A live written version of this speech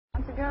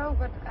go,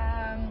 but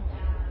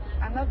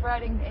I'm not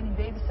writing any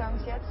baby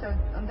songs yet, so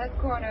on that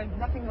corner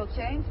nothing will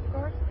change, of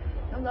course.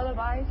 No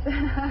lullabies.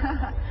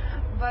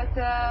 But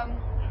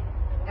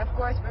of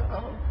course,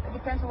 it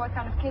depends on what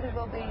kind of kid it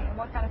will be and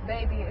what kind of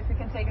baby, if we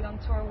can take it on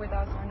tour with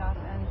us or not.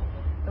 And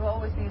there will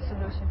always be a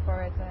solution for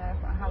it,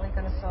 for how we're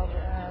going to solve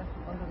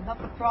not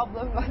the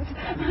problem, but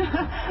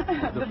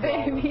the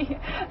baby.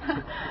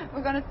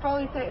 We're going to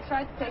probably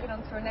try to take it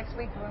on tour next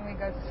week when we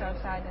go to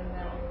Southside and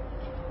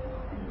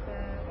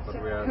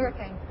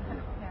Hurricane.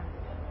 Yeah.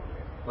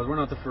 But we're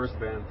not the first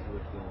band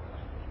with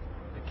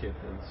a kid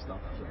and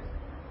stuff, so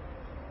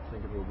I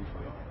think it will be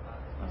fun.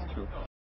 That's true.